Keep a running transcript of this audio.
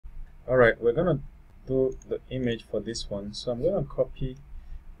Alright, we're gonna do the image for this one, so I'm gonna copy,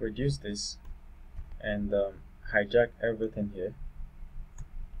 reduce this, and hijack everything here,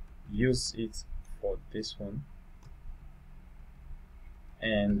 use it for this one,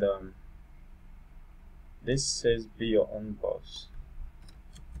 and this says be your own boss,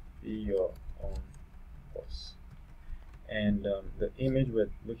 be your own boss, and the image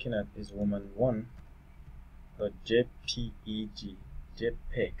we're looking at is woman1.jpeg.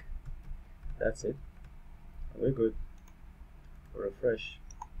 That's it. We're good. Refresh.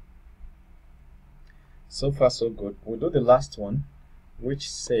 So far so good. We'll do the last one, which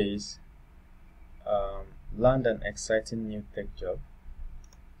says land an exciting new tech job.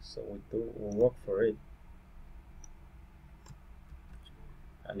 So we'll work for it,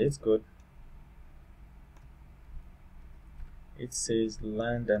 and it's good. It says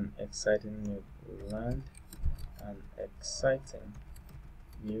land an exciting new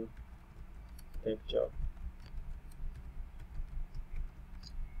tech job,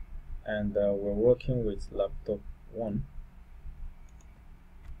 and we're working with laptop 1.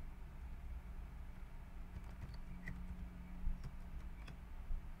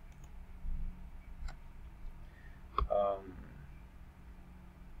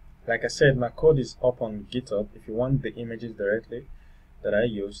 Like I said, my code is up on GitHub. If you want the images directly that I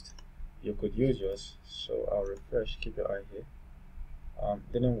used, you could use yours. So I'll refresh. Keep your eye here.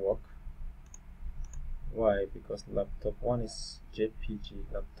 Didn't work. Why? Because laptop 1 is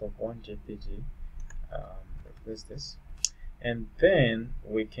JPG. Laptop 1 JPG. Replace this, and then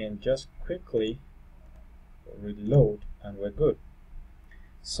we can just quickly reload, and we're good.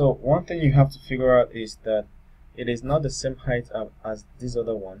 So one thing you have to figure out is that it is not the same height as these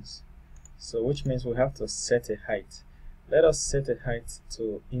other ones, so which means we have to set a height. Let us set a height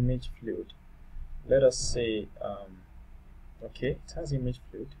to image fluid. Let us say okay, it has image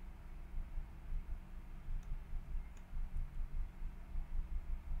fluid.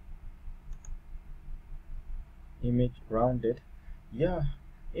 Image rounded. Yeah,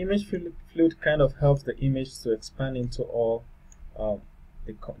 image fluid kind of helps the image to expand into all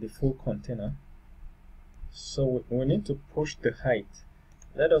the full container. So we need to push the height.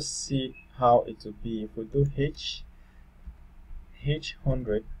 Let us see how it will be if we do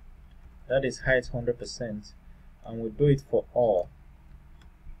h100, that is height 100%, and we do it for all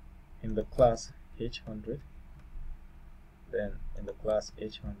in the class h100, then in the class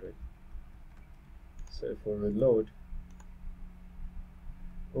h100. So if we reload,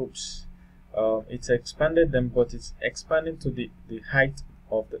 oops, it's expanded them, but it's expanding to the height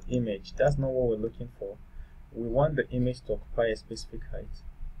of the image. That's not what we're looking for. We want the image to occupy a specific height.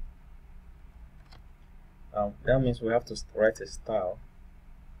 That means we have to write a style.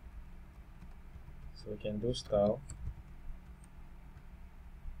 So we can do style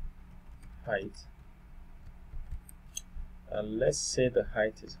height, and let's say the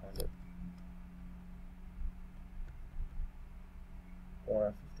height is 100.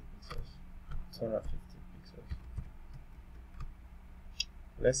 450 pixels. 250 pixels.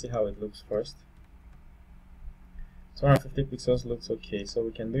 Let's see how it looks first. 250 pixels looks okay, so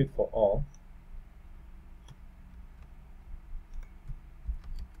we can do it for all.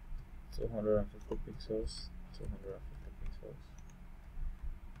 250 pixels, 250 pixels,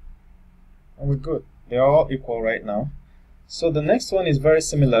 and we're good. They're all equal right now. So the next one is very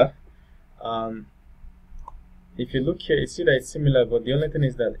similar. If you look here, you see that it's similar, but the only thing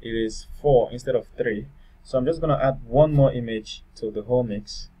is that it is 4 instead of 3. So I'm just going to add one more image to the whole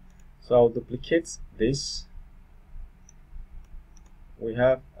mix. So I'll duplicate this. We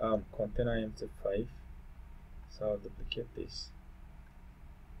have container empty 5, so I'll duplicate this,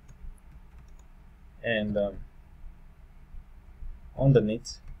 and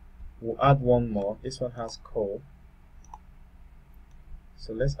underneath we'll add one more. This one has coal,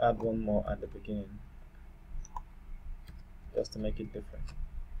 so let's add one more at the beginning just to make it different.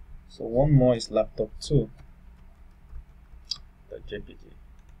 So one more is laptop 2.jpg,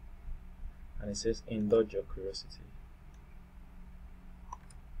 and it says indulge your curiosity.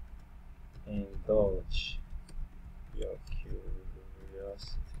 Indulge your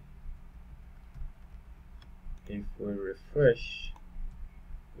curiosity. If we refresh,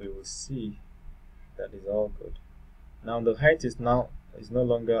 we will see that is all good. Now the height is no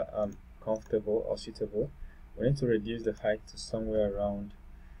longer comfortable or suitable. We need to reduce the height to somewhere around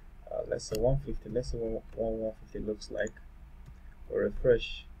let's say 150. Let's see what 150 looks like. We'll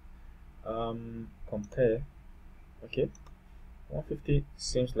refresh, compare. Okay, 150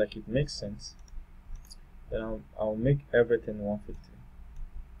 seems like it makes sense. Then I'll make everything 150.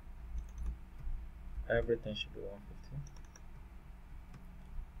 Everything should be 150.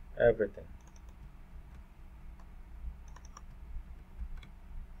 everything.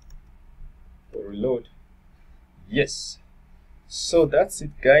 We'll reload. Yes. So that's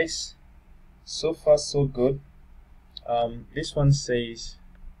it, guys. So far so good. This one says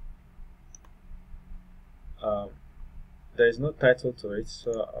there is no title to it,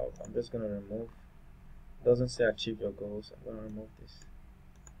 so I'm just going to remove. It doesn't say achieve your goals. I'm going to remove this.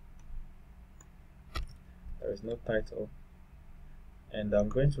 There is no title, and I'm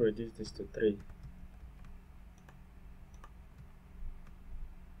going to reduce this to 3.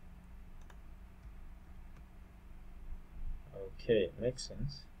 Okay, makes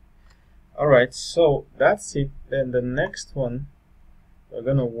sense. Alright, so that's it. Then the next one we're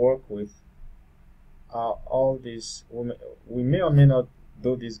going to work with are all these. We may or may not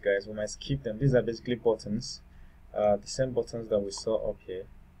do these guys. We might skip them. These are basically buttons, the same buttons that we saw up here.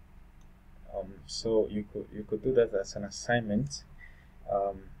 So you could do that as an assignment.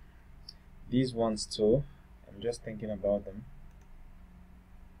 These ones too, I'm just thinking about them.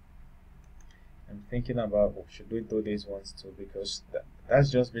 I'm thinking about, should we do these ones too, because that's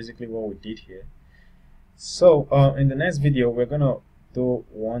just basically what we did here. So in the next video we're gonna do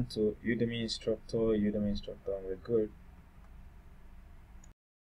 1 to Udemy instructor, and we're good.